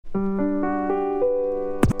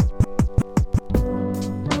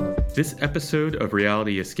This episode of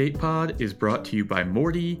Reality Escape Pod is brought to you by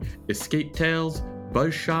Morty, Escape Tales,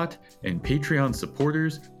 Buzzshot, and Patreon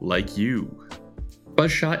supporters like you.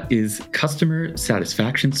 Buzzshot is customer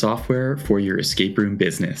satisfaction software for your escape room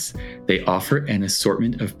business. They offer an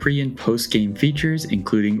assortment of pre- and post-game features,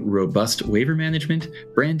 including robust waiver management,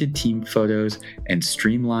 branded team photos, and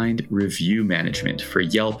streamlined review management for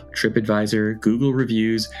Yelp, TripAdvisor, Google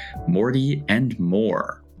Reviews, Morty, and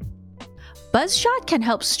more. Buzzshot can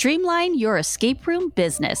help streamline your escape room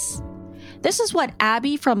business. This is what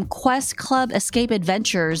Abby from Quest Club Escape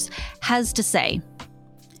Adventures has to say.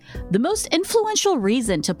 The most influential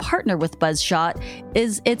reason to partner with Buzzshot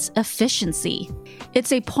is its efficiency.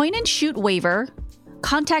 It's a point-and-shoot waiver,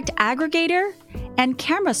 contact aggregator, and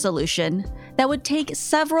camera solution that would take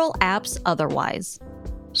several apps otherwise.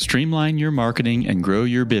 Streamline your marketing and grow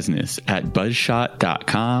your business at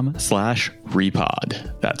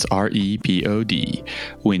buzzshot.com/repod. That's REPOD.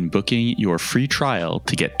 When booking your free trial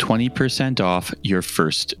to get 20% off your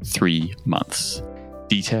first 3 months.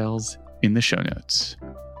 Details in the show notes.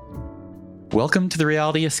 Welcome to the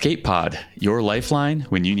Reality Escape Pod, your lifeline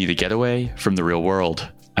when you need a getaway from the real world.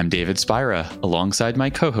 I'm David Spira, alongside my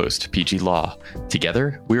co-host, PG Law.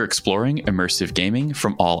 Together, we're exploring immersive gaming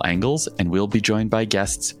from all angles, and we'll be joined by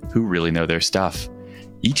guests who really know their stuff.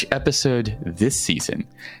 Each episode this season,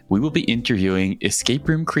 we will be interviewing escape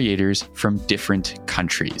room creators from different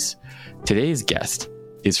countries. Today's guest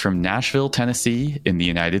is from Nashville, Tennessee, in the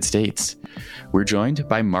United States. We're joined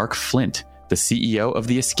by Mark Flint, the CEO of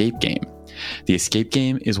The Escape Game. The Escape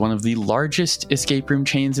Game is one of the largest escape room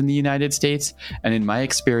chains in the United States, and in my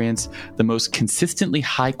experience, the most consistently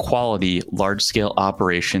high-quality, large-scale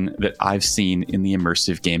operation that I've seen in the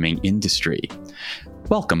immersive gaming industry.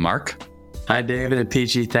 Welcome, Mark. Hi, David and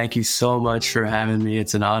PG. Thank you so much for having me.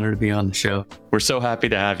 It's an honor to be on the show. We're so happy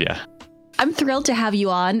to have you. I'm thrilled to have you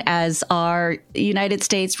on as our United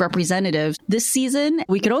States representative. This season,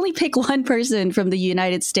 we could only pick one person from the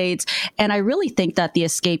United States, and I really think that the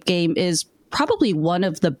Escape Game is probably one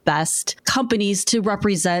of the best companies to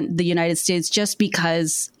represent the United States just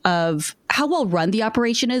because of how well run the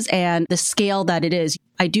operation is and the scale that it is.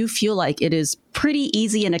 I do feel like it is pretty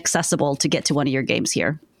easy and accessible to get to one of your games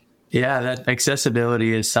here. Yeah, that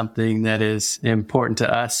accessibility is something that is important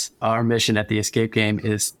to us. Our mission at the Escape Game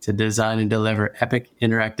is to design and deliver epic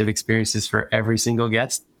interactive experiences for every single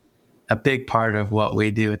guest. A big part of what we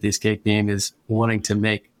do at the Escape Game is wanting to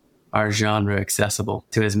make our genre accessible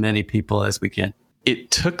to as many people as we can. It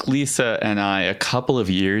took Lisa and I a couple of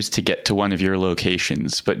years to get to one of your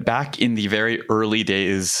locations, but back in the very early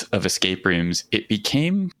days of escape rooms, it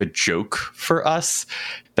became a joke for us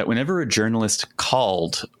that whenever a journalist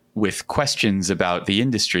called with questions about the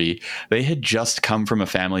industry, they had just come from a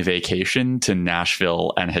family vacation to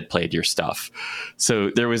Nashville and had played your stuff.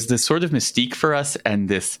 So there was this sort of mystique for us and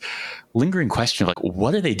this lingering question of like,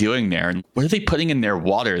 what are they doing there? And what are they putting in their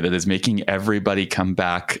water that is making everybody come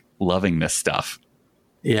back loving this stuff?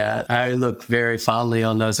 Yeah, I look very fondly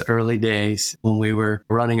on those early days when we were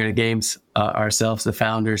running our games ourselves, the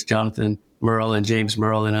founders, Jonathan Merle and James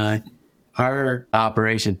Merle and I. Our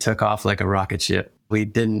operation took off like a rocket ship. We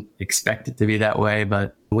didn't expect it to be that way,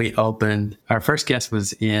 but we opened. Our first guest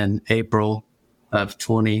was in April of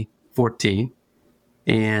 2014.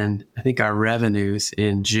 And I think our revenues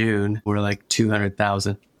in June were like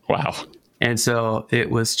 200,000. Wow. And so it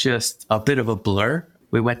was just a bit of a blur.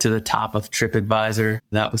 We went to the top of TripAdvisor.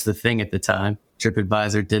 That was the thing at the time.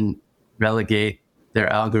 TripAdvisor didn't relegate their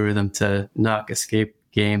algorithm to knock escape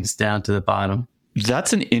games down to the bottom.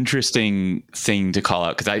 That's an interesting thing to call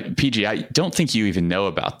out because PG, I don't think you even know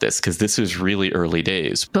about this because this was really early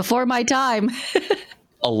days. Before my time.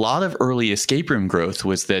 A lot of early escape room growth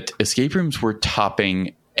was that escape rooms were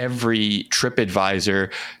topping every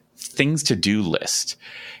TripAdvisor things to do list.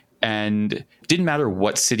 And it didn't matter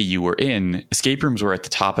what city you were in, escape rooms were at the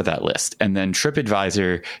top of that list. And then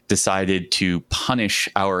TripAdvisor decided to punish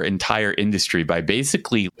our entire industry by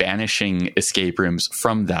basically banishing escape rooms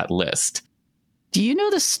from that list. Do you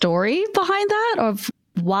know the story behind that of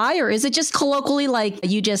why? Or is it just colloquially like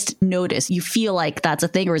you just notice, you feel like that's a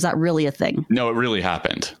thing, or is that really a thing? No, it really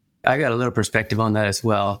happened. I got a little perspective on that as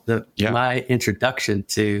well. My introduction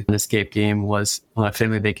to an escape game was on a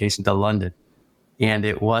family vacation to London. And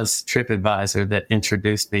it was TripAdvisor that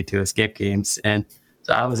introduced me to escape games. And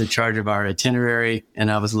so I was in charge of our itinerary,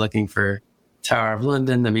 and I was looking for Tower of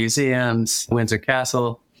London, the museums, Windsor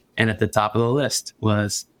Castle. And at the top of the list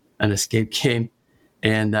was an escape game.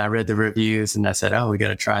 And I read the reviews and I said, oh, we got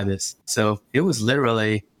to try this. So it was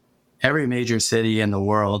literally every major city in the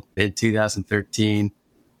world in 2013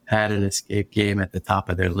 had an escape game at the top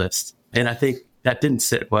of their list. And I think that didn't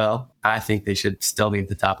sit well. I think they should still be at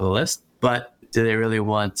the top of the list. But do they really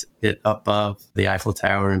want it above the Eiffel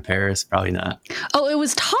Tower in Paris? Probably not. Oh, it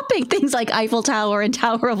was topping things like Eiffel Tower and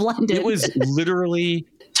Tower of London. It was literally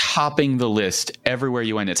topping the list everywhere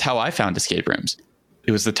you went. It's how I found escape rooms.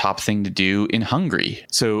 It was the top thing to do in Hungary.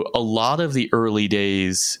 So a lot of the early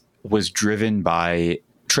days was driven by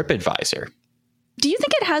TripAdvisor. Do you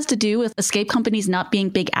think it has to do with escape companies not being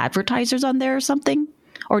big advertisers on there or something?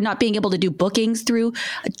 Or not being able to do bookings through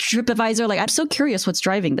TripAdvisor? Like, I'm so curious what's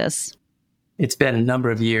driving this. It's been a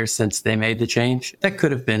number of years since they made the change. That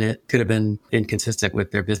could have been it. Could have been inconsistent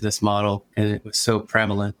with their business model. And it was so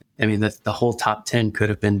prevalent. I mean, the whole top 10 could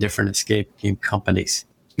have been different escape game companies.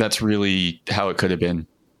 That's really how it could have been.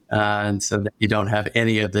 And so that you don't have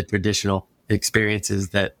any of the traditional experiences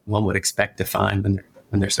that one would expect to find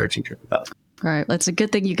when they're searching TripAdvisor. Right. It's a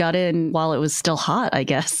good thing you got in while it was still hot, I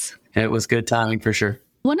guess. It was good timing for sure.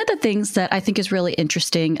 One of the things that I think is really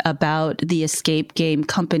interesting about the escape game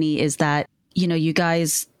company is that, you know, you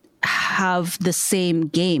guys have the same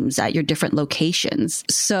games at your different locations.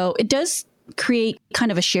 So it does create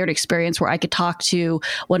kind of a shared experience where I could talk to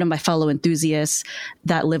one of my fellow enthusiasts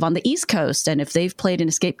that live on the East Coast. And if they've played an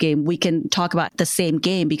escape game, we can talk about the same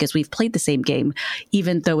game because we've played the same game,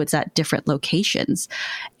 even though it's at different locations.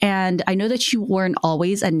 And I know that you weren't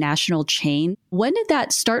always a national chain. When did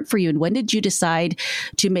that start for you? And when did you decide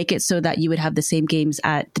to make it so that you would have the same games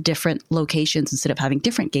at the different locations instead of having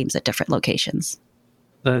different games at different locations?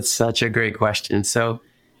 That's such a great question. So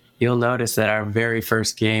you'll notice that our very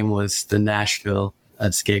first game was the Nashville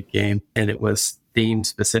escape game, and it was themed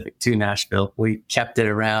specific to Nashville. We kept it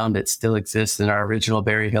around. It still exists in our original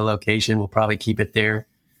Berry Hill location. We'll probably keep it there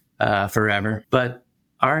forever. But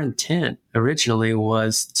our intent originally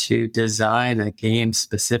was to design a game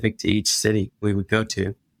specific to each city we would go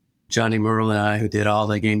to. Johnny Merle and I, who did all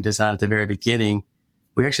the game design at the very beginning,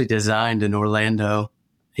 we actually designed an Orlando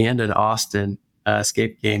and an Austin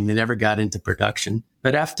escape game. They never got into production.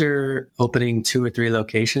 But after opening 2 or 3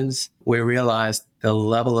 locations, we realized the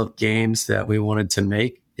level of games that we wanted to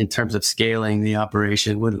make in terms of scaling the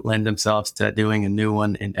operation wouldn't lend themselves to doing a new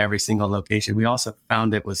one in every single location. We also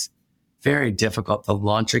found it was very difficult to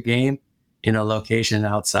launch a game in a location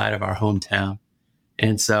outside of our hometown.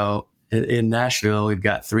 And so in Nashville, we've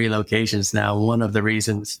got 3 locations now. One of the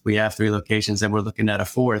reasons we have 3 locations and we're looking at a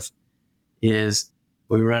 4th is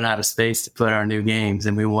we run out of space to put our new games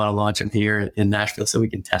and we want to launch them here in Nashville so we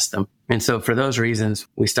can test them. And so for those reasons,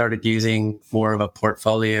 we started using more of a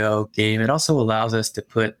portfolio game. It also allows us to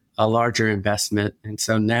put a larger investment. And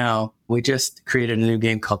so now we just created a new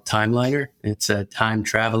game called Timeliner. It's a time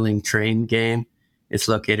traveling train game. It's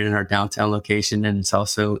located in our downtown location, and it's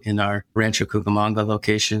also in our Rancho Cucamonga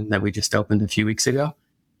location that we just opened a few weeks ago.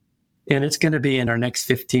 And it's going to be in our next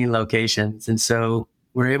 15 locations. And so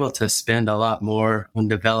we're able to spend a lot more on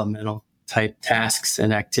developmental type tasks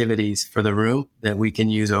and activities for the room that we can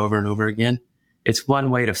use over and over again. It's one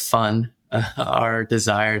way to fund our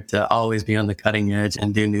desire to always be on the cutting edge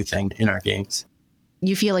and do new things in our games.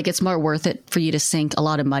 You feel like it's more worth it for you to sink a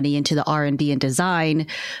lot of money into the R&D and design,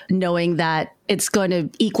 knowing that it's going to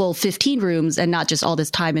equal 15 rooms and not just all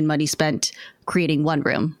this time and money spent creating one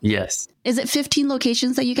room. Yes. Is it 15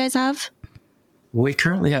 locations that you guys have? We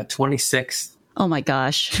currently have 26. Oh my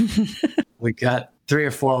gosh. We got 3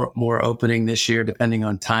 or 4 more opening this year, depending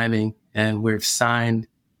on timing. And we've signed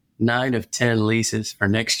 9 of 10 leases for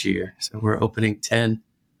next year. So we're opening 10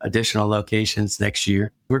 additional locations next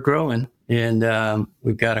year. We're growing, and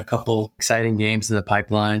we've got a couple exciting games in the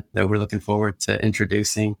pipeline that we're looking forward to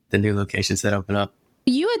introducing the new locations that open up.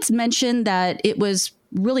 You had mentioned that it was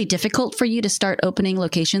really difficult for you to start opening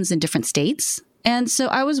locations in different states. And so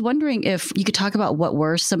I was wondering if you could talk about what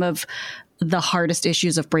were some of the hardest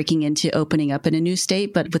issues of breaking into opening up in a new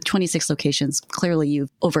state. But with 26 locations, clearly you've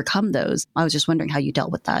overcome those. I was just wondering how you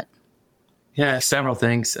dealt with that. Yeah, several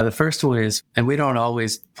things. The first one is, and we don't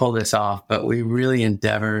always pull this off, but we really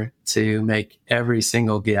endeavor to make every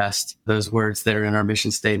single guest, those words that are in our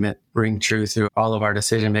mission statement, ring true through all of our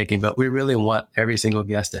decision making. But we really want every single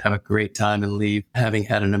guest to have a great time and leave having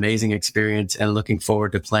had an amazing experience and looking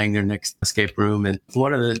forward to playing their next escape room. And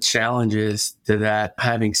one of the challenges to that,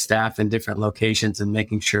 having staff in different locations and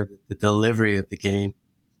making sure that the delivery of the game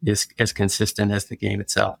is as consistent as the game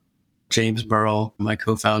itself. James Merle, my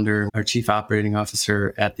co-founder, our chief operating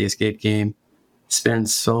officer at the Escape Game,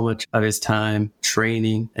 spends so much of his time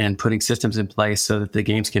training and putting systems in place so that the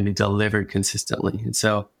games can be delivered consistently. And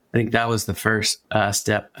so I think that was the first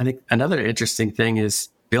step. I think another interesting thing is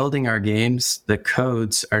building our games. The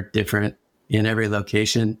codes are different in every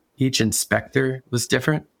location. Each inspector was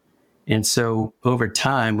different. And so over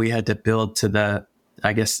time, we had to build to the,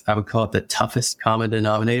 I guess I would call it the toughest common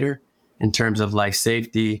denominator in terms of life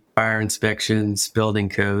safety, fire inspections, building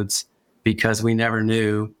codes, because we never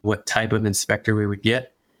knew what type of inspector we would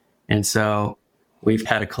get. And so we've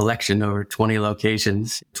had a collection over 20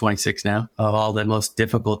 locations, 26 now, of all the most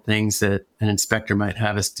difficult things that an inspector might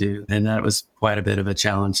have us do. And that was quite a bit of a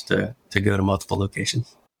challenge to go to multiple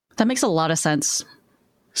locations. That makes a lot of sense.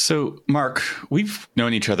 So, Mark, we've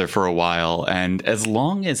known each other for a while, and as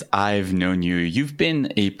long as I've known you, you've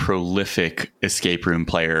been a prolific escape room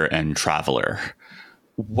player and traveler.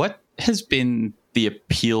 What has been the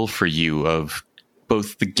appeal for you of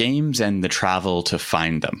both the games and the travel to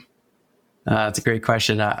find them? It's a great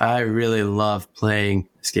question. I really love playing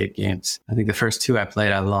escape games. I think the first two I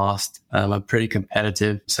played, I lost. I'm pretty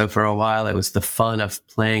competitive. So for a while, it was the fun of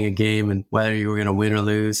playing a game and whether you were going to win or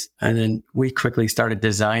lose. And then we quickly started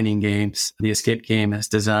designing games. The escape game is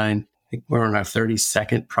designed. I think we're on our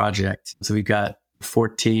 32nd project. So we've got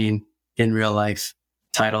 14 in real life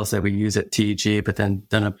titles that we use at TEG, but then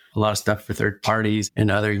done a lot of stuff for third parties and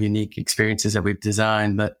other unique experiences that we've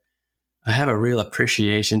designed. But I have a real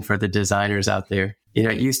appreciation for the designers out there. You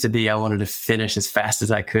know, it used to be I wanted to finish as fast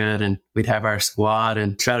as I could, and we'd have our squad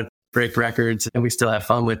and try to break records, and we still have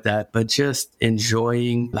fun with that. But just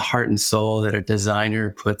enjoying the heart and soul that a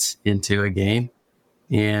designer puts into a game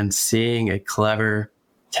and seeing a clever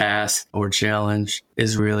task or challenge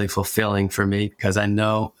is really fulfilling for me, because I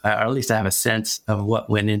know, or at least I have a sense of what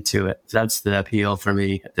went into it. That's the appeal for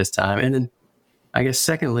me at this time. And then I guess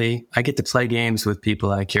secondly, I get to play games with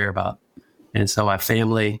people I care about. And so my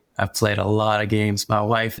family, I've played a lot of games. My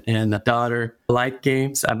wife and the daughter like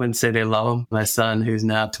games. I wouldn't say they love them. My son, who's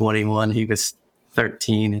now 21, he was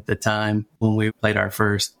 13 at the time when we played our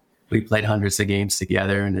first. We played hundreds of games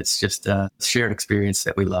together, and it's just a shared experience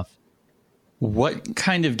that we love. What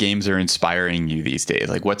kind of games are inspiring you these days?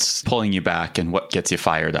 Like, what's pulling you back and what gets you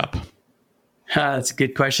fired up? That's a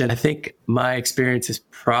good question. I think my experience is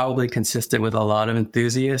probably consistent with a lot of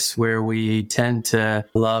enthusiasts, where we tend to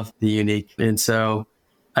love the unique. And so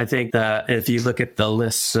I think that if you look at the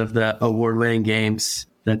lists of the award-winning games,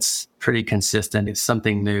 that's pretty consistent. It's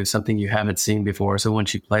something new, something you haven't seen before. So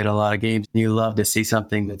once you played a lot of games, you love to see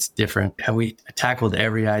something that's different. And we tackled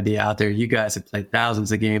every idea out there. You guys have played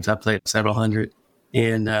thousands of games. I played several hundred.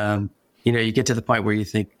 And, you know, you get to the point where you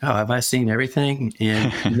think, oh, have I seen everything?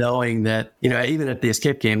 And knowing that, you know, even at the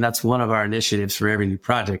escape game, that's one of our initiatives for every new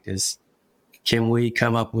project is, can we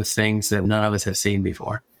come up with things that none of us have seen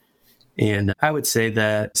before? And I would say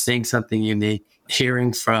that seeing something unique,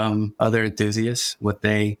 hearing from other enthusiasts what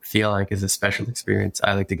they feel like is a special experience,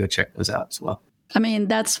 I like to go check those out as well. I mean,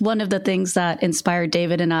 that's one of the things that inspired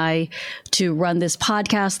David and I to run this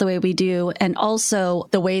podcast the way we do, and also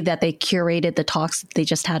the way that they curated the talks that they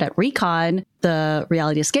just had at Recon, the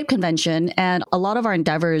Reality Escape Convention. And a lot of our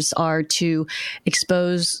endeavors are to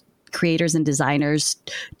expose creators and designers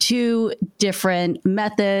to different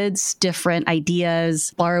methods, different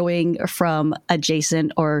ideas, borrowing from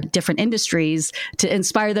adjacent or different industries to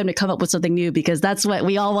inspire them to come up with something new, because that's what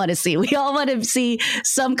we all want to see. We all want to see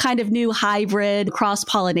some kind of new hybrid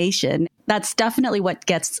cross-pollination. That's definitely what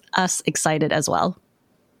gets us excited as well.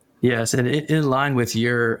 Yes, and in line with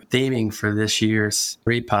your theming for this year's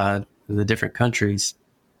Repod, the different countries,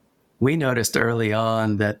 we noticed early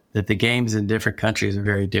on that the games in different countries are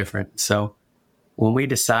very different. So when we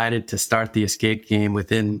decided to start the escape game,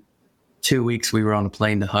 within 2 weeks, we were on a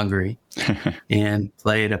plane to Hungary and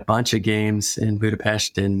played a bunch of games in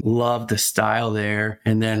Budapest and loved the style there.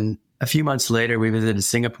 And then a few months later, we visited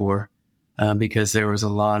Singapore because there was a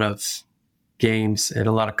lot of games and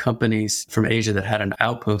a lot of companies from Asia that had an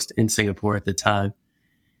outpost in Singapore at the time.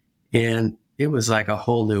 And it was like a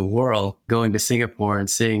whole new world going to Singapore and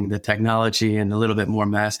seeing the technology and a little bit more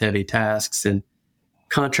mass heavy tasks, and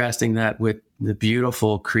contrasting that with the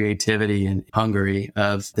beautiful creativity in Hungary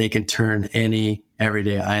of they can turn any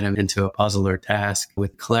everyday item into a puzzle or task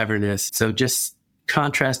with cleverness. So just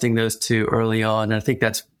contrasting those two early on. And I think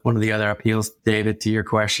that's one of the other appeals, David, to your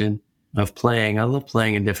question of playing. I love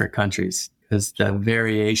playing in different countries because the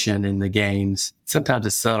variation in the games, sometimes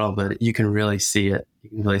it's subtle, but you can really see it. You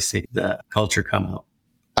can really see the culture come out.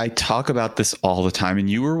 I talk about this all the time, and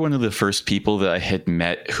you were one of the first people that I had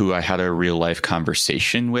met who I had a real life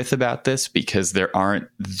conversation with about this, because there aren't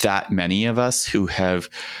that many of us who have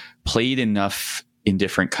played enough in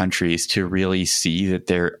different countries to really see that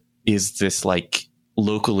there is this like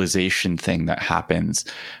localization thing that happens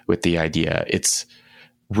with the idea. It's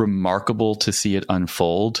remarkable to see it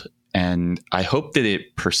unfold, and I hope that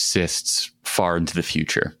it persists far into the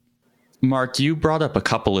future. Mark, you brought up a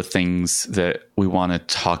couple of things that we want to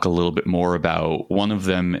talk a little bit more about. One of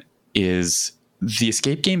them is the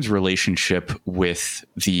escape game's relationship with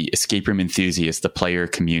the escape room enthusiasts, the player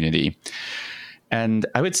community. And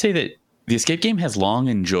I would say that the escape game has long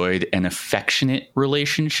enjoyed an affectionate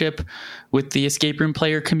relationship with the escape room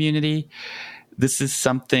player community. This is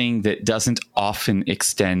something that doesn't often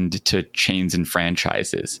extend to chains and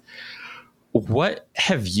franchises. What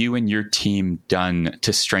have you and your team done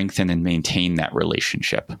to strengthen and maintain that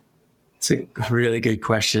relationship? It's a really good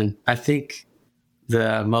question. I think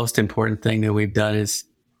the most important thing that we've done is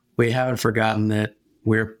we haven't forgotten that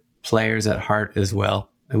we're players at heart as well.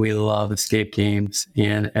 And we love escape games.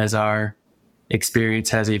 And as our experience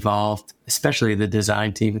has evolved, especially the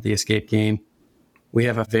design team at the escape game, we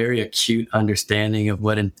have a very acute understanding of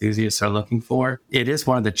what enthusiasts are looking for. It is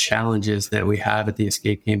one of the challenges that we have at the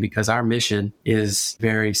escape game because our mission is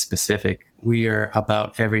very specific. We are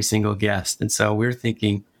about every single guest. And so we're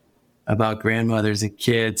thinking about grandmothers and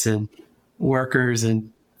kids and workers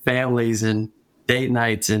and families and date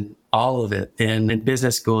nights and all of it. And in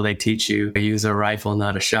business school, they teach you to use a rifle,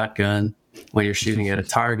 not a shotgun, when you're shooting at a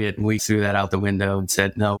target. And we threw that out the window and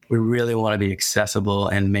said, no, we really want to be accessible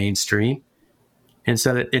and mainstream. And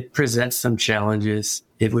so that it presents some challenges.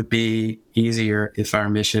 It would be easier if our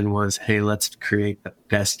mission was, hey, let's create the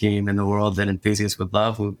best game in the world that enthusiasts would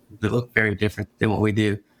love. It would look very different than what we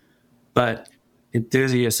do. But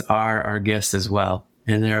enthusiasts are our guests as well.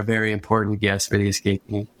 And they're a very important guest for the escape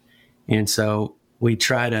game. And so we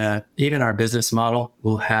try to, even our business model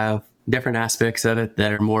will have different aspects of it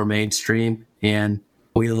that are more mainstream. And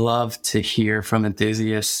we love to hear from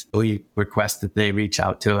enthusiasts. We request that they reach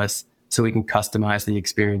out to us so we can customize the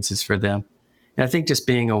experiences for them. And I think just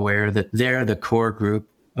being aware that they're the core group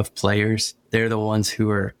of players. They're the ones who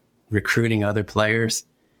are recruiting other players,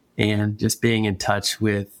 and just being in touch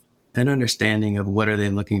with an understanding of what are they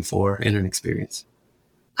looking for in an experience.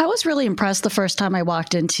 I was really impressed the first time I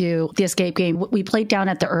walked into the escape game. We played down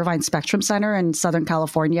at the Irvine Spectrum Center in Southern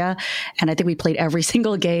California, and I think we played every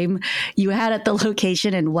single game you had at the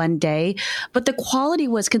location in one day. But the quality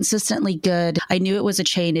was consistently good. I knew it was a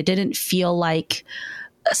chain. It didn't feel like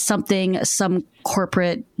something some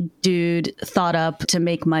corporate dude thought up to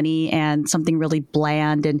make money and something really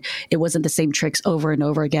bland, and it wasn't the same tricks over and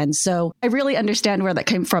over again. So I really understand where that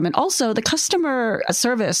came from. And also the customer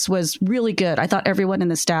service was really good. I thought everyone in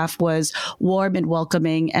the staff was warm and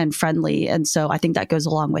welcoming and friendly. And so I think that goes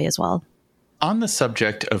a long way as well. On the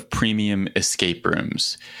subject of premium escape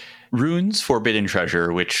rooms, Rune's Forbidden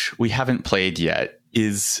Treasure, which we haven't played yet,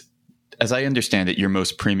 is, as I understand it, your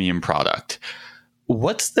most premium product.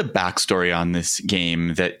 What's the backstory on this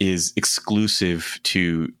game that is exclusive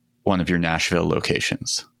to one of your Nashville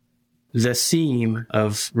locations? The theme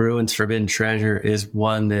of Rune's Forbidden Treasure is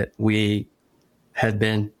one that we had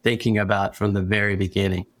been thinking about from the very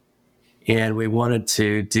beginning. And we wanted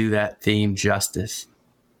to do that theme justice.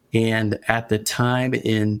 And at the time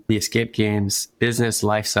in the escape game's business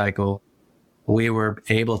life cycle, we were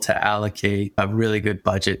able to allocate a really good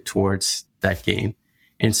budget towards that game.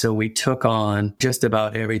 And so we took on just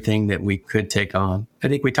about everything that we could take on. I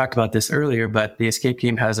think we talked about this earlier, but the escape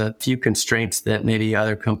game has a few constraints that maybe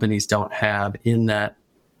other companies don't have, in that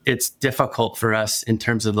it's difficult for us in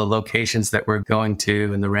terms of the locations that we're going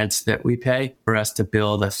to and the rents that we pay for us to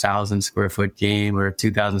build 1,000 square foot game or a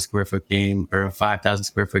 2,000 square foot game or a 5,000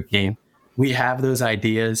 square foot game. We have those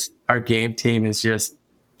ideas. Our game team is just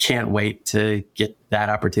can't wait to get that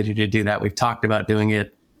opportunity to do that. We've talked about doing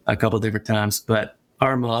it a couple of different times, but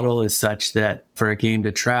our model is such that for a game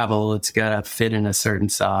to travel, it's got to fit in a certain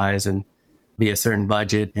size and be a certain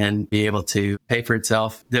budget and be able to pay for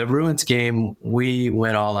itself. The Ruins game, we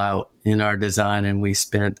went all out in our design, and we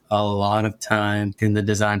spent a lot of time in the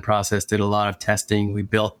design process, did a lot of testing. We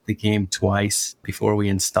built the game twice before we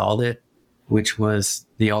installed it, which was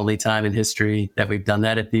the only time in history that we've done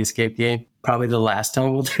that at the escape game. Probably the last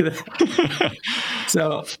time we'll do that.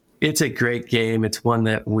 So it's a great game. It's one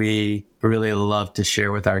that we really love to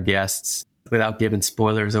share with our guests. Without giving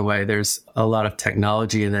spoilers away, there's a lot of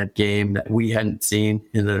technology in that game that we hadn't seen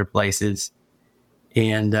in other places.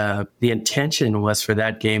 And the intention was for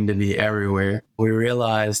that game to be everywhere. We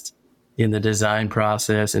realized in the design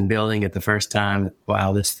process and building it the first time,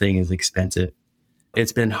 wow, this thing is expensive.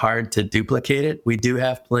 It's been hard to duplicate it. We do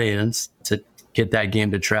have plans to get that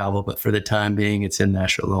game to travel, but for the time being, it's in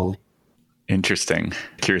Nashville only. Interesting.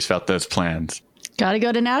 Curious about those plans. Got to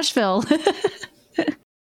go to Nashville.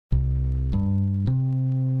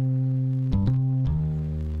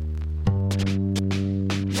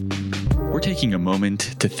 We're taking a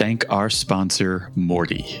moment to thank our sponsor,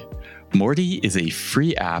 Morty. Morty is a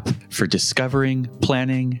free app for discovering,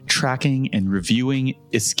 planning, tracking, and reviewing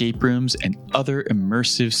escape rooms and other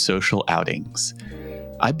immersive social outings.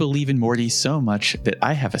 I believe in Morty so much that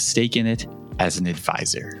I have a stake in it as an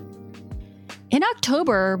advisor. In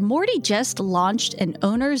October, Morty just launched an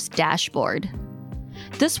owner's dashboard.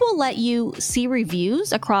 This will let you see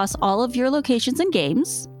reviews across all of your locations and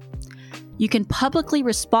games. You can publicly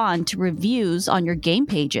respond to reviews on your game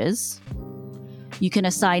pages. You can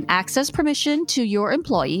assign access permission to your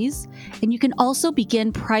employees, and you can also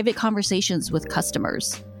begin private conversations with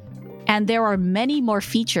customers. And there are many more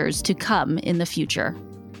features to come in the future.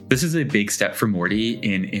 This is a big step for Morty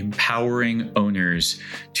in empowering owners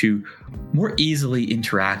to more easily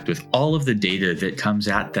interact with all of the data that comes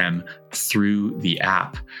at them through the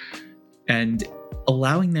app, and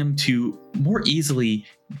allowing them to more easily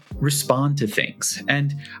respond to things.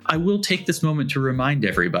 And I will take this moment to remind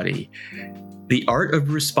everybody, the art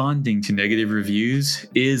of responding to negative reviews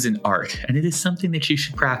is an art, and it is something that you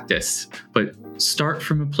should practice. But start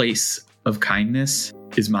from a place of kindness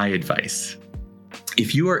is my advice.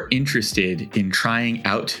 If you are interested in trying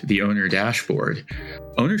out the owner dashboard,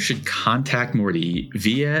 owners should contact Morty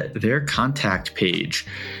via their contact page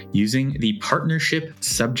using the partnership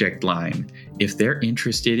subject line if they're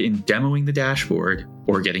interested in demoing the dashboard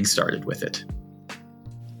or getting started with it.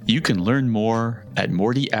 You can learn more at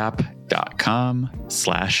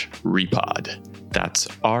mortyapp.com/repod. That's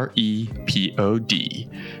REPOD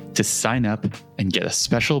to sign up and get a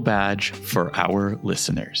special badge for our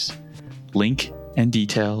listeners. Link and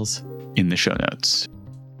details in the show notes.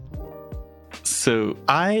 So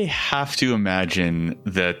I have to imagine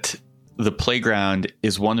that The Playground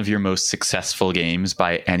is one of your most successful games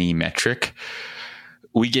by any metric.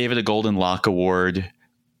 We gave it a Golden Lock Award.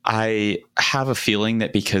 I have a feeling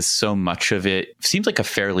that because so much of it seems like a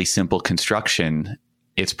fairly simple construction,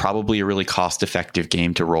 it's probably a really cost-effective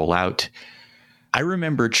game to roll out. I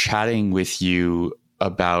remember chatting with you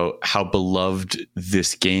about how beloved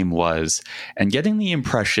this game was and getting the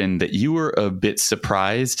impression that you were a bit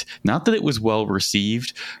surprised, not that it was well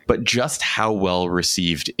received, but just how well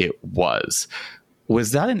received it was.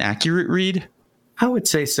 Was that an accurate read? I would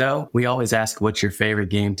say so. We always ask, what's your favorite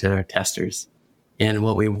game to our testers? And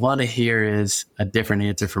what we want to hear is a different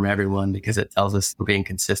answer from everyone because it tells us we're being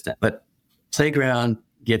consistent. But Playground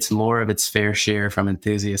gets more of its fair share from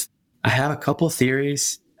enthusiasts. I have a couple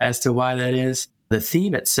theories as to why that is. The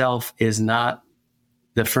theme itself is not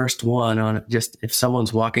the first one on just if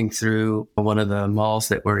someone's walking through one of the malls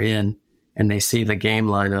that we're in and they see the game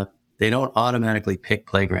lineup, they don't automatically pick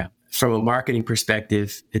Playground. From a marketing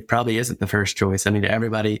perspective, it probably isn't the first choice. I mean,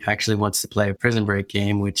 everybody actually wants to play a Prison Break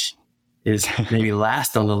game, which is maybe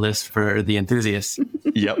last on the list for the enthusiasts.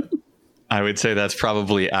 Yep. I would say that's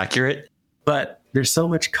probably accurate. But there's so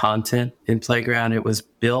much content in Playground. It was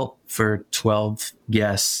built for 12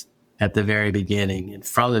 guests at the very beginning. And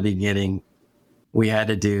from the beginning, we had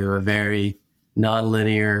to do a very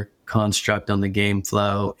nonlinear construct on the game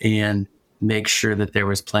flow and make sure that there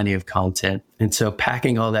was plenty of content. And so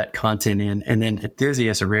packing all that content in, and then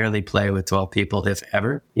enthusiasts rarely play with 12 people, if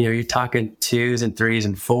ever. You know, you're talking 2s and 3s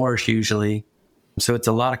and 4s usually. So it's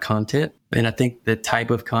a lot of content. And I think the type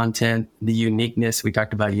of content, the uniqueness, we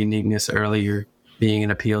talked about uniqueness earlier, being an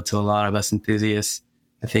appeal to a lot of us enthusiasts.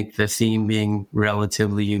 I think the theme being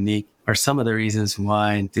relatively unique are some of the reasons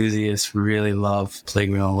why enthusiasts really love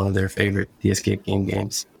Playground, one of their favorite The Escape Game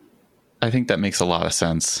games. I think that makes a lot of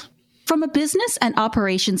sense. From a business and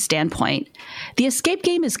operations standpoint, The Escape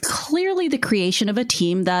Game is clearly the creation of a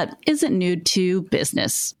team that isn't new to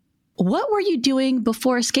business. What were you doing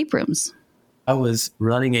before escape rooms? I was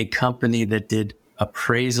running a company that did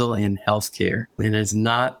appraisal in healthcare. And it's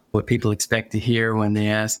not what people expect to hear when they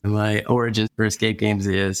ask my origins for escape games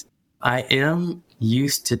is. I am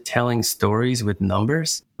used to telling stories with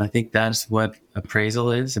numbers. I think that's what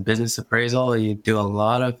appraisal is, a business appraisal. You do a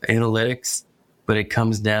lot of analytics, but it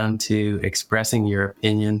comes down to expressing your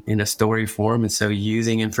opinion in a story form. And so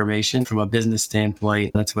using information from a business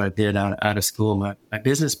standpoint, that's what I did out of school. My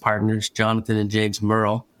business partners, Jonathan and James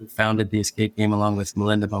Merle, who founded The Escape Game along with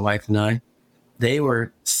Melinda, my wife, and I, they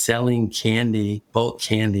were selling candy, bulk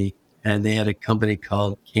candy, and they had a company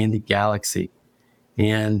called Candy Galaxy.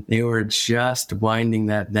 And they were just winding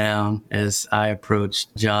that down as I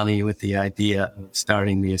approached Johnny with the idea of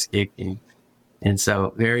starting The Escape Game. And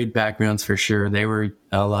so varied backgrounds for sure. They were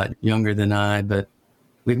a lot younger than I, but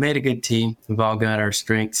we've made a good team. We've all got our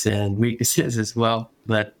strengths and weaknesses as well,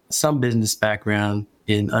 but some business background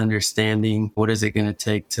in understanding what is it going to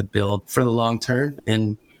take to build for the long term.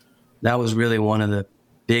 And that was really one of the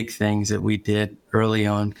big things that we did early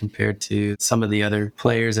on compared to some of the other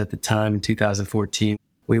players at the time in 2014.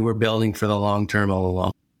 We were building for the long term all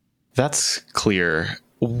along. That's clear.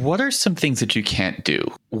 What are some things that you can't do?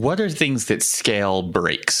 What are things that scale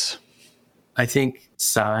breaks? I think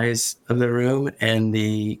size of the room and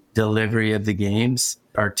the delivery of the games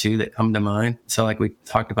are two that come to mind. So like we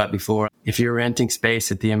talked about before, if you're renting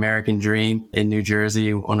space at the American Dream in New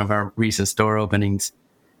Jersey, one of our recent store openings,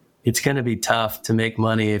 it's going to be tough to make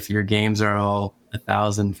money if your games are all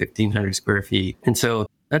 1,000, 1,500 square feet. And so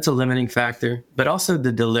that's a limiting factor, but also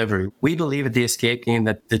the delivery. We believe at the Escape Game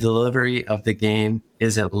that the delivery of the game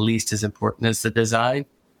is at least as important as the design.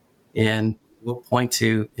 And we'll point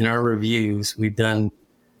to, in our reviews, we've done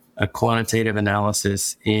a quantitative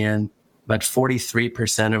analysis, and about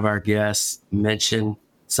 43% of our guests mention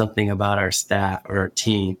something about our staff or our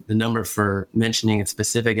team. The number for mentioning a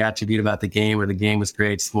specific attribute about the game or the game was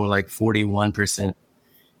great is more like 41%.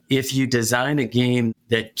 If you design a game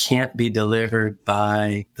that can't be delivered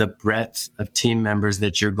by the breadth of team members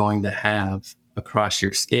that you're going to have across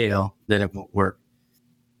your scale, then it won't work.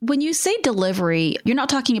 When you say delivery, you're not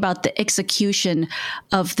talking about the execution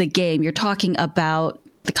of the game. You're talking about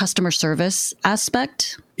the customer service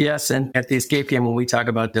aspect. Yes. And at the Escape Game, when we talk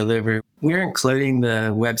about delivery, we're including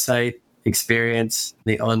the website experience,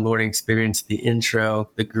 the onboarding experience, the intro,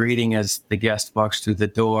 the greeting as the guest walks through the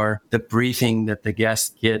door, the briefing that the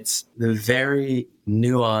guest gets, the very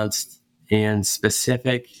nuanced and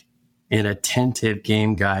specific and attentive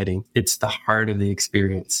game guiding. It's the heart of the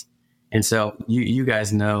experience. And so you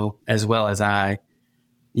guys know as well as I,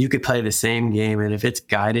 you could play the same game, and if it's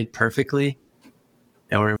guided perfectly,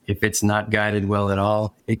 or if it's not guided well at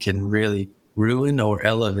all, it can really ruin or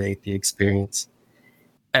elevate the experience.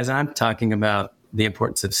 As I'm talking about the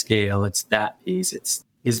importance of scale, it's that piece.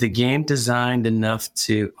 Is the game designed enough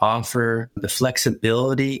to offer the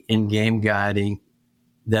flexibility in game guiding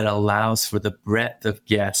that allows for the breadth of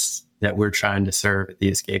guests that we're trying to serve at the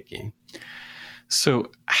Escape Game?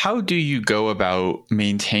 So how do you go about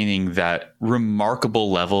maintaining that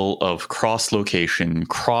remarkable level of cross-location,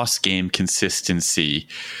 cross-game consistency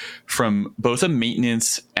from both a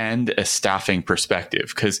maintenance and a staffing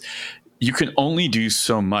perspective? Because you can only do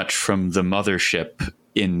so much from the mothership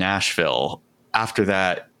in Nashville. After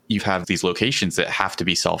that, you have these locations that have to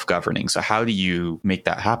be self-governing. So how do you make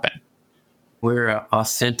that happen? We're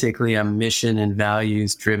authentically a mission and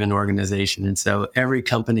values driven organization. And so every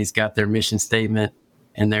company's got their mission statement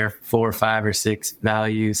and their 4 or 5 or 6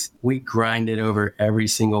 values. We grinded over every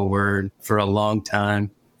single word for a long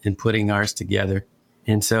time in putting ours together.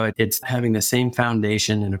 And so it's having the same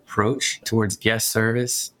foundation and approach towards guest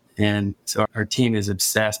service. And so our team is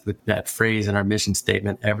obsessed with that phrase in our mission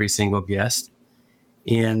statement, every single guest.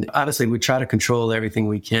 And obviously, we try to control everything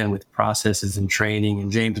we can with processes and training.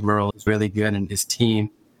 And James Merle is really good, and his team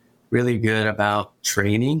really good about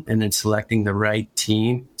training and then selecting the right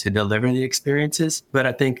team to deliver the experiences. But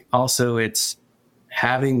I think also it's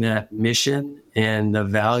having that mission and the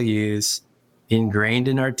values ingrained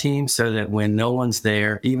in our team so that when no one's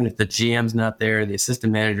there, even if the GM's not there, the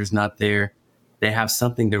assistant manager's not there, they have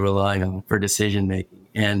something to rely on for decision making.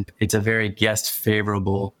 And it's a very guest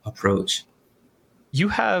favorable approach. You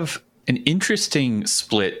have an interesting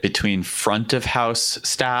split between front of house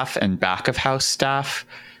staff and back of house staff.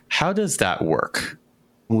 How does that work?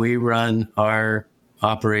 We run our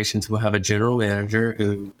operations. We'll have a general manager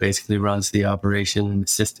who basically runs the operation, an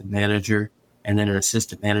assistant manager, and then an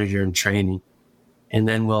assistant manager in training. And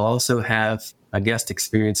then we'll also have a guest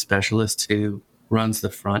experience specialist who runs the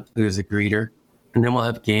front, who is a greeter. And then we'll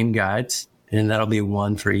have game guides, and that'll be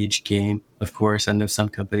one for each game. Of course, I know some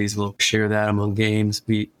companies will share that among games.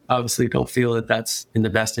 We obviously don't feel that that's in the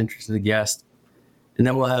best interest of the guest. And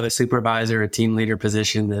then we'll have a supervisor, a team leader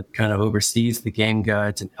position that kind of oversees the game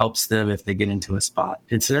guides and helps them if they get into a spot.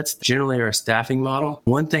 And so that's generally our staffing model.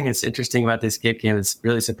 One thing that's interesting about this Escape Game that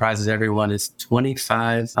really surprises everyone is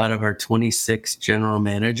 25 out of our 26 general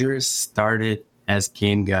managers started as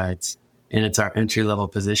game guides. And it's our entry-level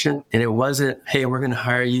position. And it wasn't, hey, we're going to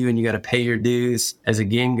hire you and you got to pay your dues as a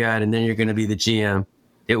game guide and then you're going to be the GM.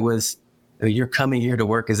 It was, you're coming here to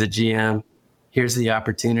work as a GM. Here's the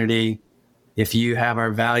opportunity. If you have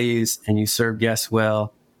our values and you serve guests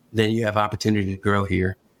well, then you have opportunity to grow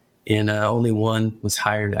here. And only one was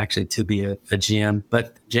hired actually to be a GM.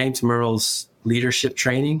 But James Merle's leadership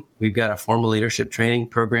training, we've got a formal leadership training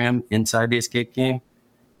program inside the Escape Game.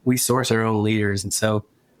 We source our own leaders. And so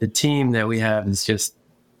the team that we have is just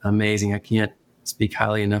amazing. I can't speak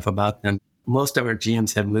highly enough about them. Most of our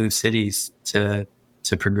GMs have moved cities to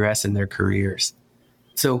progress in their careers.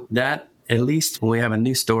 So that, at least when we have a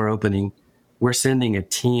new store opening, we're sending a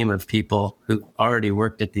team of people who already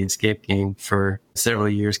worked at the escape game for several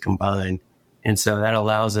years combined. And so that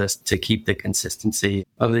allows us to keep the consistency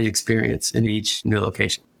of the experience in each new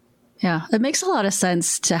location. Yeah, it makes a lot of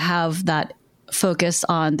sense to have that focus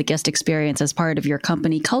on the guest experience as part of your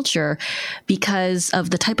company culture because of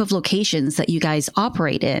the type of locations that you guys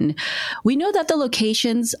operate in. We know that the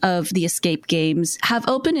locations of the escape games have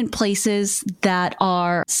opened in places that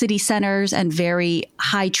are city centers and very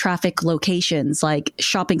high traffic locations like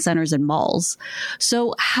shopping centers and malls.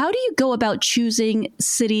 So how do you go about choosing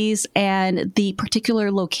cities and the particular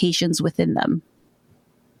locations within them?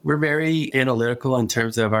 We're very analytical in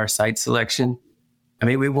terms of our site selection. I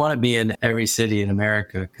mean, we want to be in every city in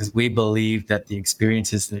America because we believe that the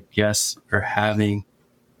experiences that guests are having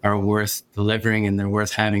are worth delivering and they're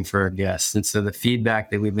worth having for our guests. And so the feedback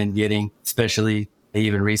that we've been getting, especially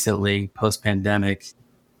even recently post-pandemic,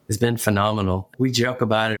 has been phenomenal. We joke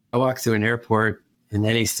about it. I walk through an airport in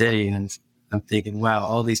any city and I'm thinking, wow,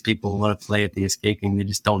 all these people want to play at the escape game. They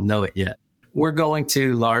just don't know it yet. We're going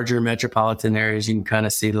to larger metropolitan areas. You can kind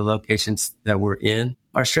of see the locations that we're in.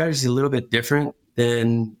 Our strategy is a little bit different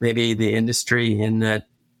than maybe the industry in that,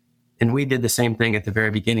 and we did the same thing at the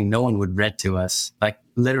very beginning. No one would rent to us. Like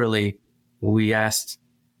literally, we asked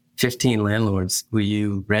 15 landlords, will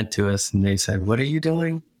you rent to us? And they said, what are you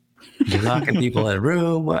doing? You're locking people in a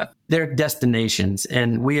room. What? They're destinations.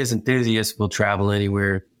 And we as enthusiasts will travel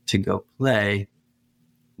anywhere to go play.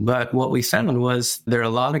 But what we found was there are a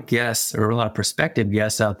lot of guests or a lot of prospective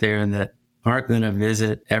guests out there that aren't going to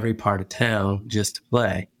visit every part of town just to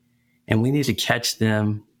play. And we need to catch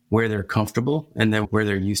them where they're comfortable and then where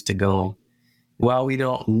they're used to going. While we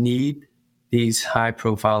don't need these high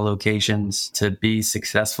profile locations to be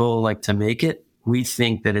successful, like to make it, we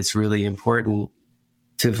think that it's really important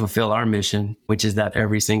to fulfill our mission, which is that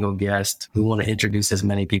every single guest, we want to introduce as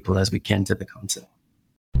many people as we can to the concept.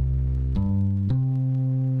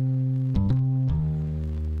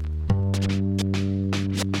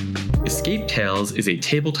 Escape Tales is a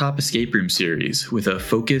tabletop escape room series with a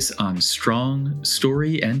focus on strong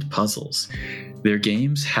story and puzzles. Their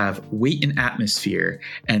games have weight and atmosphere,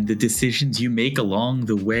 and the decisions you make along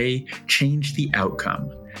the way change the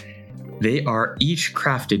outcome. They are each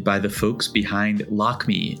crafted by the folks behind Lock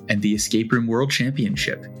Me and the Escape Room World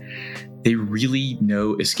Championship. They really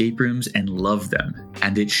know escape rooms and love them,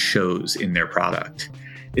 and it shows in their product.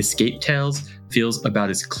 Escape Tales feels about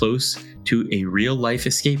as close to a real-life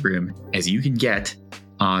escape room as you can get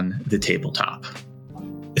on the tabletop.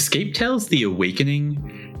 Escape Tales: The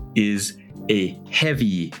Awakening is a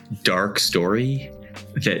heavy, dark story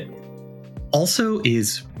that also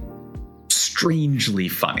is strangely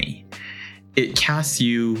funny. It casts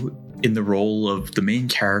you in the role of the main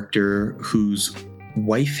character whose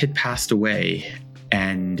wife had passed away,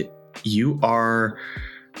 and you are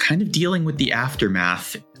kind of dealing with the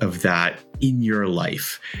aftermath of that in your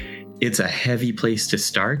life. It's a heavy place to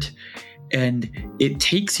start, and it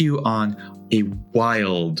takes you on a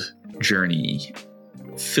wild journey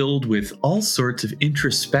filled with all sorts of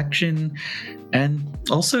introspection, and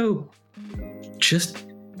also just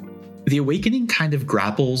The Awakening kind of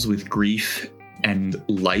grapples with grief and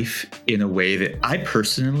life in a way that I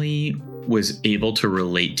personally was able to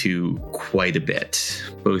relate to quite a bit,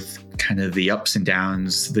 both kind of the ups and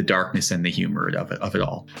downs, the darkness and the humor of it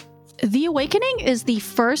all. The Awakening is the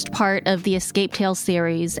first part of the Escape Tales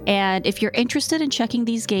series, and if you're interested in checking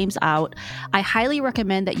these games out, I highly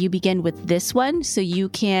recommend that you begin with this one so you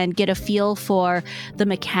can get a feel for the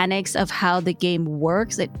mechanics of how the game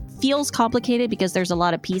works. It feels complicated because there's a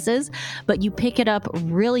lot of pieces, but you pick it up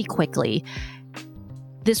really quickly.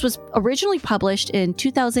 This was originally published in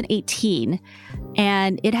 2018,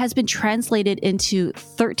 and it has been translated into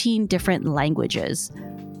 13 different languages.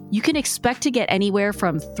 You can expect to get anywhere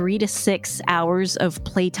from 3 to 6 hours of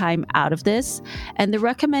playtime out of this, and the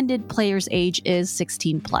recommended player's age is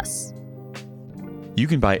 16 plus. You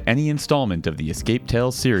can buy any installment of the Escape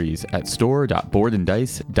Tales series at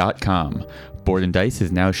store.boardanddice.com. Board & Dice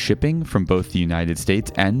is now shipping from both the United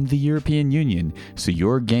States and the European Union, so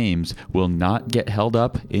your games will not get held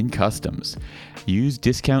up in customs. Use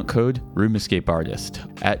discount code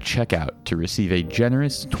RoomEscapeArtist at checkout to receive a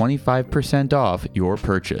generous 25% off your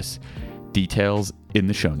purchase. Details in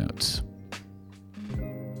the show notes.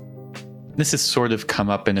 This has sort of come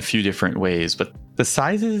up in a few different ways, but the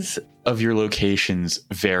sizes of your locations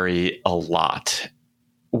vary a lot.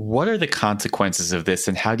 What are the consequences of this,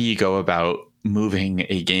 and how do you go about moving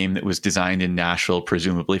a game that was designed in Nashville,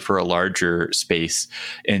 presumably for a larger space,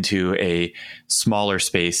 into a smaller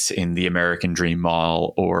space in the American Dream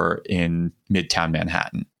Mall or in Midtown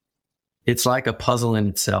Manhattan? It's like a puzzle in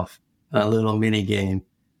itself. a little mini game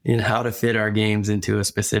in how to fit our games into a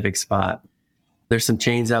specific spot. There's some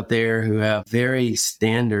chains out there who have very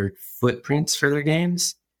standard footprints for their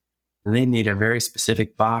games, and they need a very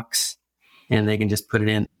specific box, and they can just put it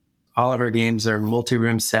in. All of our games are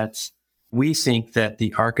multi-room sets. We think that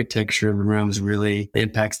the architecture of the rooms really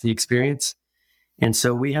impacts the experience. And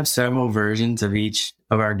so we have several versions of each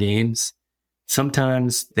of our games.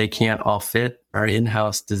 Sometimes they can't all fit. Our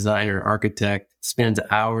in-house designer architect spends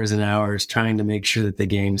hours and hours trying to make sure that the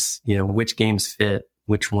games, which games fit,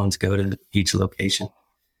 which ones go to each location.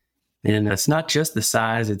 And it's not just the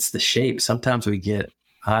size, it's the shape. Sometimes we get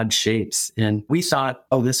odd shapes. And we thought,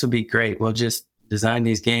 this would be great. We'll just design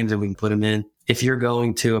these games and we can put them in. If you're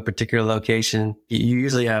going to a particular location, you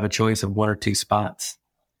usually have a choice of one or two spots.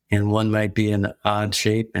 And one might be an odd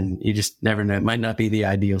shape, and you just never know. It might not be the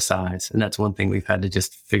ideal size. And that's one thing we've had to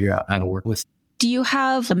just figure out how to work with. Do you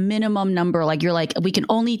have a minimum number? We can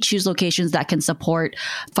only choose locations that can support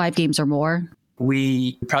 5 games or more?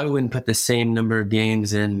 We probably wouldn't put the same number of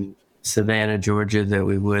games in Savannah, Georgia that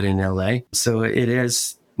we would in LA. So it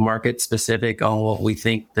is market specific on what we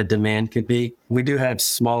think the demand could be. We do have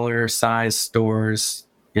smaller size stores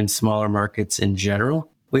in smaller markets in general.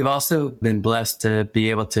 We've also been blessed to be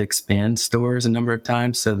able to expand stores a number of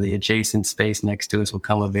times. So the adjacent space next to us will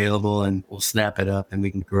come available and we'll snap it up and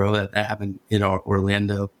we can grow it. That happened in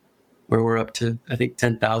Orlando, where we're up to, I think,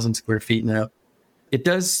 10,000 square feet now. It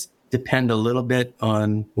does depend a little bit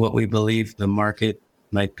on what we believe the market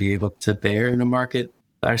might be able to bear in the market.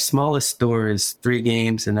 Our smallest store is 3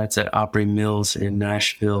 games, and that's at Opry Mills in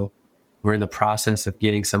Nashville. We're in the process of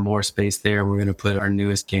getting some more space there. We're going to put our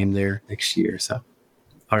newest game there next year. So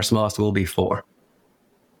our smallest will be 4.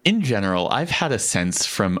 In general, I've had a sense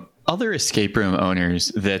from other escape room owners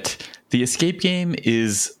that the escape game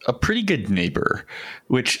is a pretty good neighbor,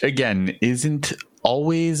 which again isn't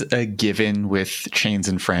always a given with chains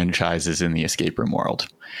and franchises in the escape room world.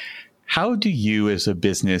 How do you as a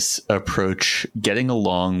business approach getting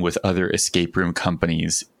along with other escape room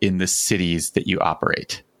companies in the cities that you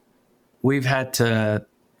operate? We've had to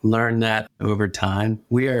learn that over time.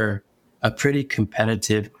 We are a pretty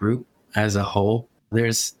competitive group as a whole.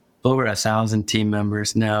 There's over 1,000 team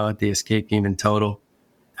members now at the escape game in total.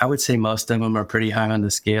 I would say most of them are pretty high on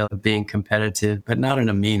the scale of being competitive, but not in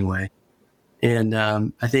a mean way. And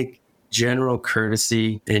I think general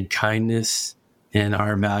courtesy and kindness and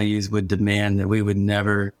our values would demand that we would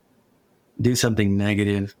never do something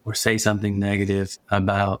negative or say something negative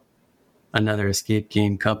about another escape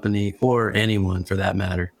game company or anyone for that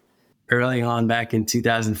matter. Early on, back in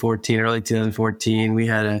early 2014, we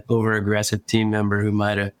had an over-aggressive team member who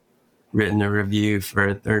might have written a review for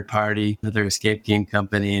a third party, another escape game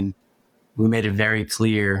company. And we made it very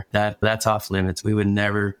clear that that's off limits. We would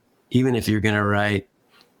never, even if you're going to write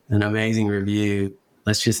an amazing review,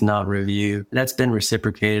 let's just not review. That's been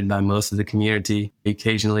reciprocated by most of the community. We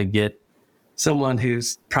occasionally get someone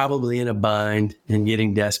who's probably in a bind and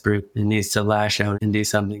getting desperate and needs to lash out and do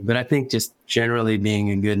something. But I think just generally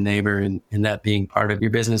being a good neighbor and that being part of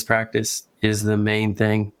your business practice is the main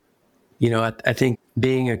thing. I think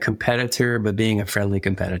being a competitor, but being a friendly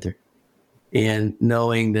competitor. And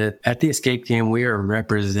knowing that at the escape game, we are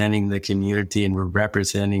representing the community and we're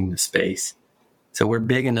representing the space. So we're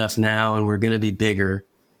big enough now and we're going to be bigger.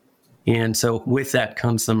 And so with that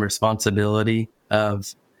comes some responsibility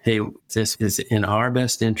of, hey, this is in our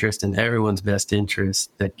best interest and everyone's best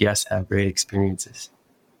interest that guests have great experiences.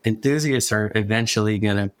 Enthusiasts are eventually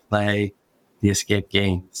going to play the escape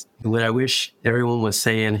games. What I wish everyone was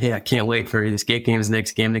saying, hey, I can't wait for the escape games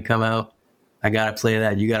next game to come out. I got to play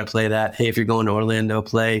that. You got to play that. Hey, if you're going to Orlando,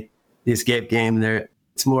 play the escape game there.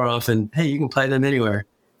 It's more often, hey, you can play them anywhere.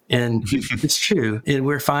 And it's true. And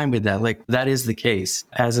we're fine with that. Like, that is the case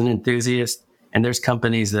as an enthusiast. And there's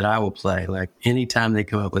companies that I will play. Like, anytime they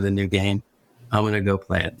come up with a new game, I'm going to go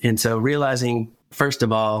play it. And so realizing, first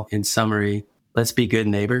of all, in summary, let's be good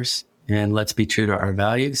neighbors and let's be true to our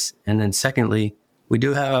values. And then secondly, we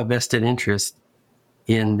do have a vested interest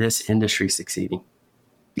in this industry succeeding.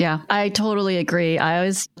 Yeah, I totally agree. I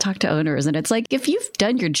always talk to owners and it's like, if you've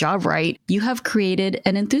done your job right, you have created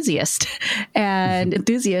an enthusiast and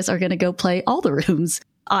enthusiasts are going to go play all the rooms.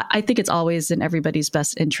 I think it's always in everybody's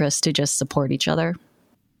best interest to just support each other.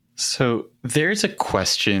 So there's a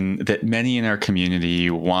question that many in our community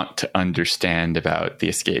want to understand about the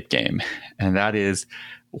escape game. And that is,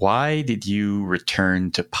 why did you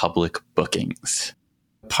return to public bookings?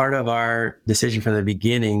 Part of our decision from the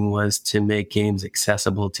beginning was to make games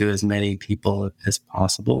accessible to as many people as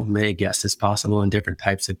possible, many guests as possible, and different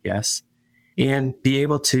types of guests, and be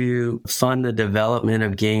able to fund the development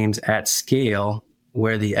of games at scale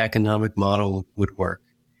where the economic model would work.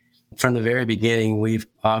 From the very beginning, we've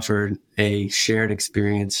offered a shared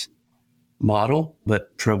experience model,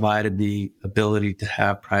 but provided the ability to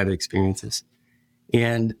have private experiences.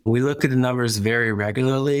 And we look at the numbers very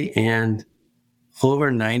regularly, and over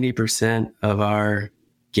 90% of our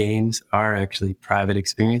games are actually private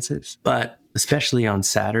experiences. But especially on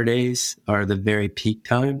Saturdays are the very peak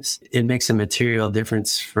times, it makes a material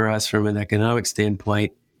difference for us from an economic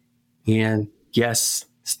standpoint. And guests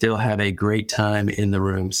still have a great time in the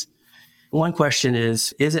rooms. One question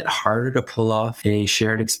is it harder to pull off a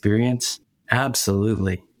shared experience?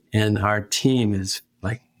 Absolutely. And our team is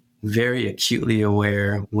very acutely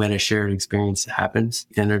aware when a shared experience happens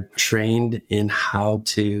and are trained in how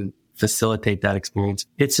to facilitate that experience.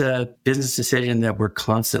 It's a business decision that we're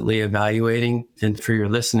constantly evaluating. And for your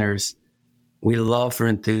listeners, we love for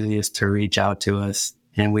enthusiasts to reach out to us,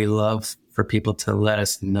 and we love for people to let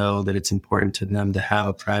us know that it's important to them to have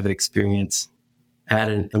a private experience at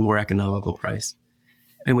a more economical price.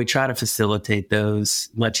 And we try to facilitate those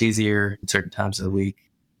much easier at certain times of the week.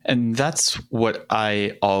 And that's what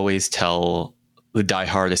I always tell the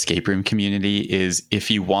diehard escape room community is if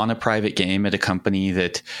you want a private game at a company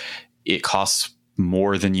that it costs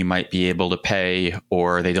more than you might be able to pay,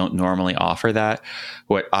 or they don't normally offer that,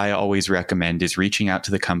 what I always recommend is reaching out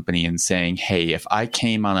to the company and saying, hey, if I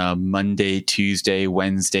came on a Monday, Tuesday,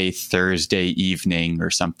 Wednesday, Thursday evening or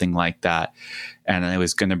something like that, and I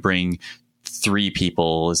was going to bring 3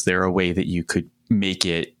 people, is there a way that you could make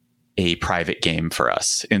it a private game for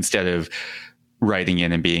us, instead of writing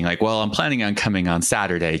in and being like, well, I'm planning on coming on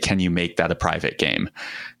Saturday. Can you make that a private game?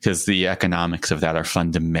 Because the economics of that are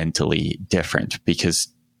fundamentally different, because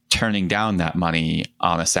turning down that money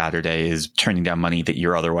on a Saturday is turning down money that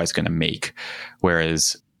you're otherwise going to make.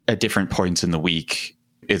 Whereas at different points in the week,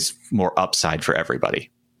 it's more upside for everybody.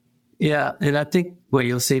 Yeah. And I think what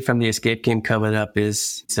you'll see from the escape game coming up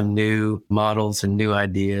is some new models and new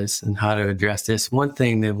ideas and how to address this. One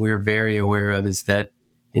thing that we're very aware of is that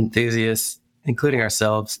enthusiasts, including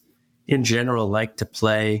ourselves, in general, like to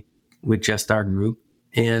play with just our group.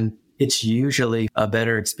 And it's usually a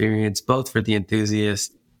better experience, both for the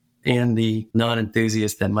enthusiast and the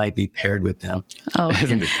non-enthusiast that might be paired with them. Oh,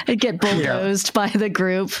 and get bulldozed by the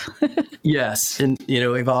group. Yes. And,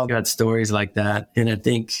 we've all got stories like that. And I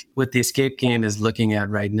think what the escape game is looking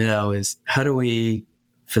at right now is how do we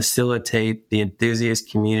facilitate the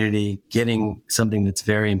enthusiast community getting something that's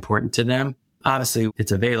very important to them? Obviously,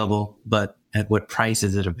 it's available, but at what price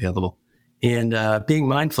is it available? And being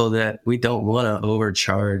mindful that we don't want to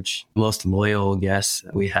overcharge most loyal guests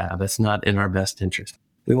that we have. That's not in our best interest.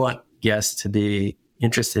 We want guests to be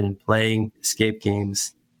interested in playing escape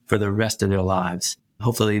games for the rest of their lives.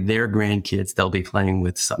 Hopefully their grandkids they'll be playing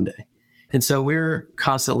with someday. And so we're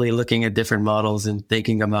constantly looking at different models and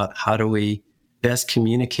thinking about how do we best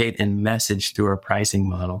communicate and message through our pricing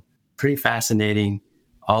model. Pretty fascinating,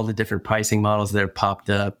 all the different pricing models that have popped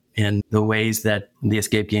up and the ways that the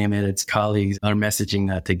escape game and its colleagues are messaging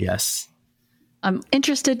that to guests. I'm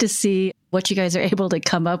interested to see what you guys are able to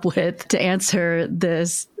come up with to answer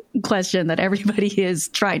this question that everybody is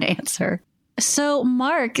trying to answer. So,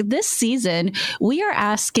 Mark, this season, we are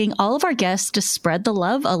asking all of our guests to spread the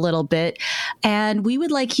love a little bit. And we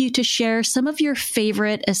would like you to share some of your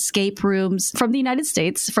favorite escape rooms from the United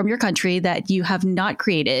States, from your country, that you have not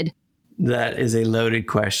created. That is a loaded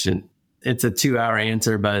question. It's a 2-hour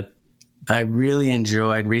answer, but I really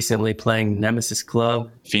enjoyed recently playing Nemesis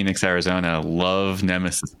Club. Phoenix, Arizona. Love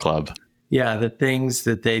Nemesis Club. Yeah, the things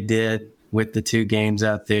that they did with the 2 games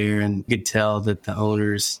out there, and you could tell that the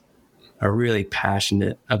owners are really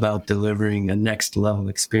passionate about delivering a next level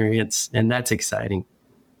experience, and that's exciting.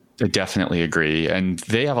 I definitely agree. And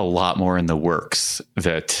they have a lot more in the works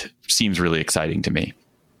that seems really exciting to me.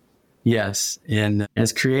 Yes. And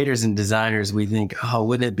as creators and designers, we think, oh,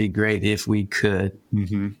 wouldn't it be great if we could?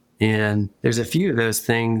 Mm-hmm. And there's a few of those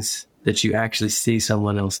things that you actually see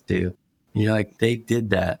someone else do. And you're like, they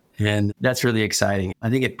did that. And that's really exciting.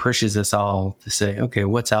 I think it pushes us all to say, okay,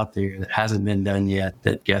 what's out there that hasn't been done yet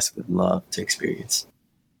that guests would love to experience?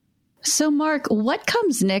 So, Mark, what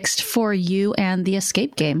comes next for you and the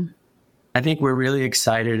escape game? I think we're really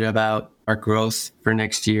excited about our growth for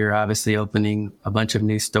next year, obviously opening a bunch of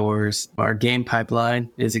new stores. Our game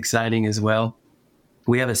pipeline is exciting as well.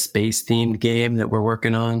 We have a space-themed game that we're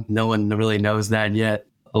working on. No one really knows that yet.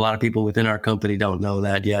 A lot of people within our company don't know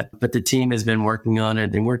that yet, but the team has been working on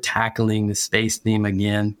it and we're tackling the space theme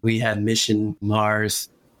again. We had Mission Mars,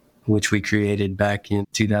 which we created back in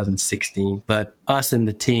 2016, but us and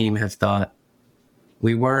the team have thought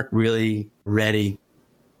we weren't really ready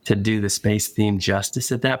to do the space theme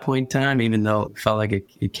justice at that point in time, even though it felt like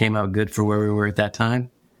it came out good for where we were at that time.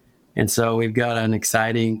 And so we've got an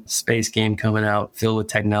exciting space game coming out filled with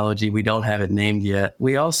technology. We don't have it named yet.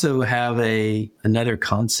 We also have another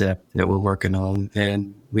concept that we're working on,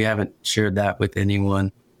 and we haven't shared that with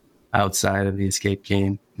anyone outside of the Escape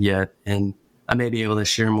game yet. And I may be able to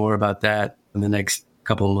share more about that in the next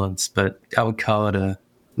couple of months, but I would call it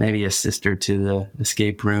maybe a sister to the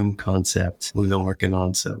escape room concept we've been working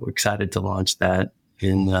on. So we're excited to launch that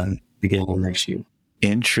in the beginning of next year.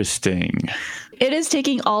 Interesting. It is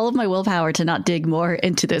taking all of my willpower to not dig more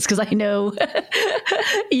into this because I know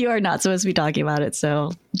you are not supposed to be talking about it.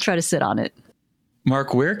 So try to sit on it.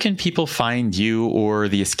 Mark, where can people find you or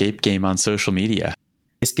the Escape game on social media?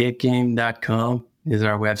 EscapeGame.com is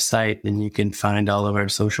our website, and you can find all of our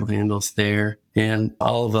social handles there and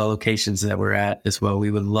all of the locations that we're at as well.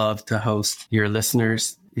 We would love to host your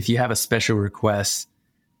listeners. If you have a special request,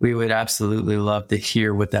 we would absolutely love to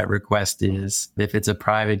hear what that request is. If it's a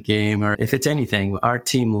private game or if it's anything, our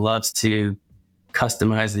team loves to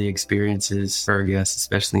customize the experiences for our guests,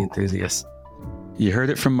 especially enthusiasts. You heard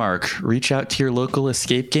it from Mark. Reach out to your local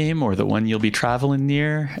Escape game or the one you'll be traveling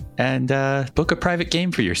near and book a private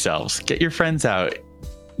game for yourselves. Get your friends out.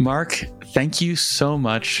 Mark, thank you so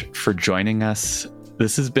much for joining us.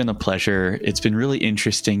 This has been a pleasure. It's been really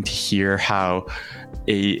interesting to hear how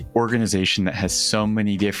a organization that has so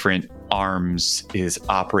many different arms is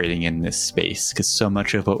operating in this space, because so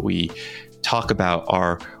much of what we talk about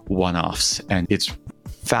are one-offs, and it's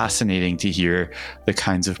fascinating to hear the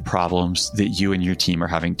kinds of problems that you and your team are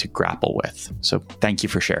having to grapple with. So thank you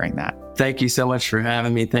for sharing that. Thank you so much for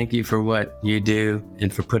having me. Thank you for what you do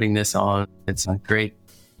and for putting this on. It's a great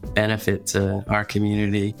benefit to our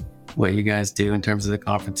community, what you guys do in terms of the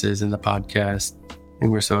conferences and the podcast.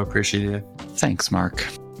 And we're so appreciative. Thanks, Mark.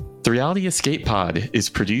 The Reality Escape Pod is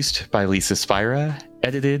produced by Lisa Spira,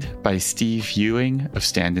 edited by Steve Ewing of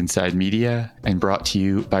Stand Inside Media, and brought to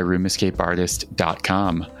you by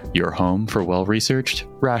RoomEscapeArtist.com, your home for well-researched,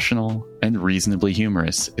 rational, and reasonably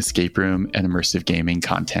humorous escape room and immersive gaming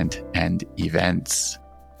content and events.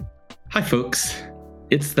 Hi, folks.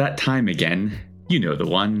 It's that time again. You know the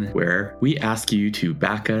one where we ask you to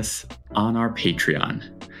back us on our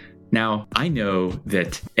Patreon. Now, I know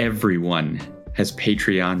that everyone has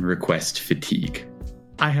Patreon request fatigue.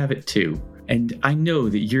 I have it too. And I know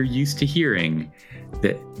that you're used to hearing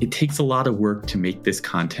that it takes a lot of work to make this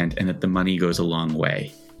content and that the money goes a long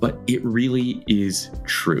way. But it really is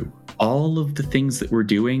true. All of the things that we're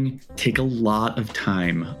doing take a lot of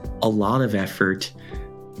time, a lot of effort,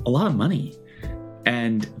 a lot of money.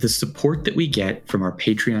 And the support that we get from our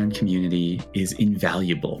Patreon community is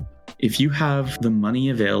invaluable. If you have the money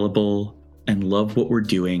available and love what we're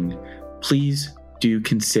doing, please do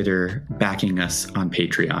consider backing us on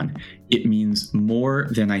Patreon. It means more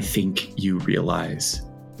than I think you realize.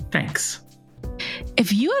 Thanks.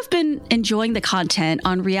 If you have been enjoying the content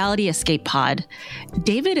on Reality Escape Pod,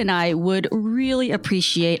 David and I would really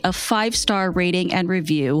appreciate a 5-star rating and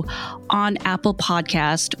review on Apple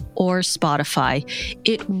Podcast or Spotify.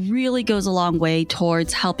 It really goes a long way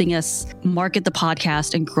towards helping us market the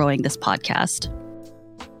podcast and growing this podcast.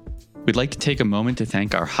 We'd like to take a moment to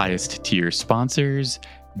thank our highest tier sponsors,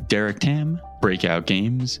 Derek Tam, Breakout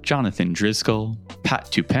Games, Jonathan Driscoll, Pat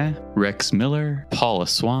Toupin, Rex Miller, Paula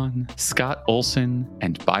Swan, Scott Olson,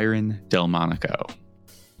 and Byron Delmonico.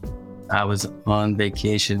 I was on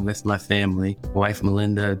vacation with my family, wife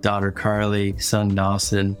Melinda, daughter Carly, son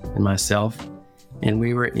Dawson, and myself. And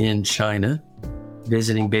we were in China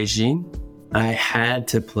visiting Beijing. I had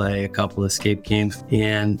to play a couple escape games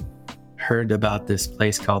and heard about this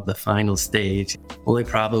place called The Final Stage. Only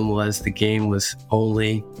problem was the game was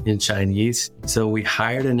only in Chinese. So we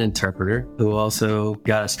hired an interpreter who also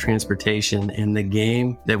got us transportation. And the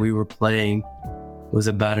game that we were playing was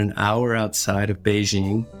about an hour outside of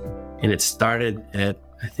Beijing. And it started at,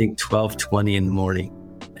 I think, 12:20 in the morning.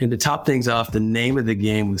 And to top things off, the name of the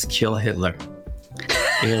game was Kill Hitler.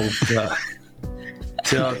 And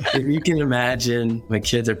so if you can imagine, my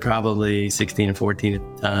kids are probably 16 and 14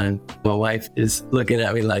 at the time. My wife is looking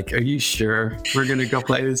at me like, are you sure we're going to go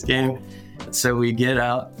play this game? So we get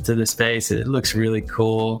out to the space and it looks really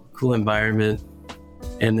cool environment.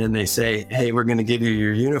 And then they say, hey, we're going to give you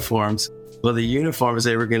your uniforms. Well, the uniforms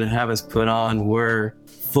they were going to have us put on were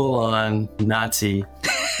full-on Nazi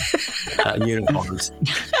uniforms.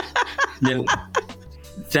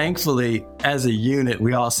 Thankfully, as a unit,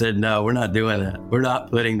 we all said, no, we're not doing that. We're not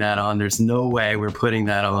putting that on. There's no way we're putting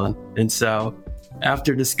that on. And so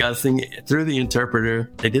after discussing it through the interpreter,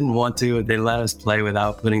 they didn't want to. They let us play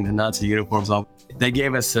without putting the Nazi uniforms on. They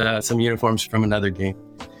gave us some uniforms from another game.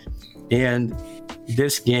 And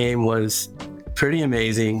this game was pretty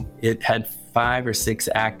amazing. It had 5 or 6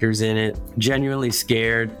 actors in it, genuinely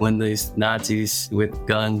scared when these Nazis with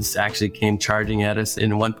guns actually came charging at us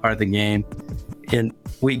in one part of the game. And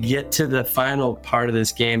we get to the final part of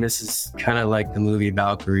this game. This is kind of like the movie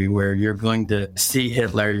Valkyrie, where you're going to see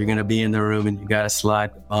Hitler. You're going to be in the room and you got to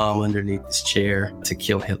slide the bomb underneath this chair to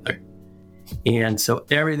kill Hitler. And so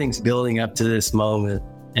everything's building up to this moment.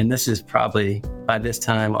 And this is probably, by this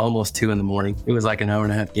time, almost 2 a.m. It was like an hour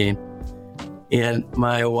and a half game. And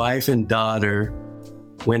my wife and daughter,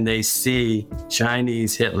 when they see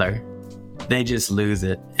Chinese Hitler, they just lose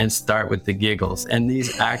it and start with the giggles. And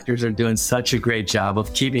these actors are doing such a great job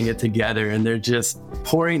of keeping it together, and they're just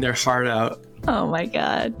pouring their heart out. Oh my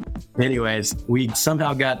God. Anyways, we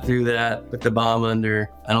somehow got through that with the bomb under.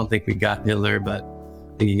 I don't think we got Hitler, but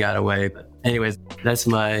I think he got away. But anyways, that's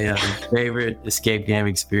my favorite escape game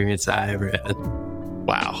experience I ever had.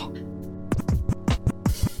 Wow.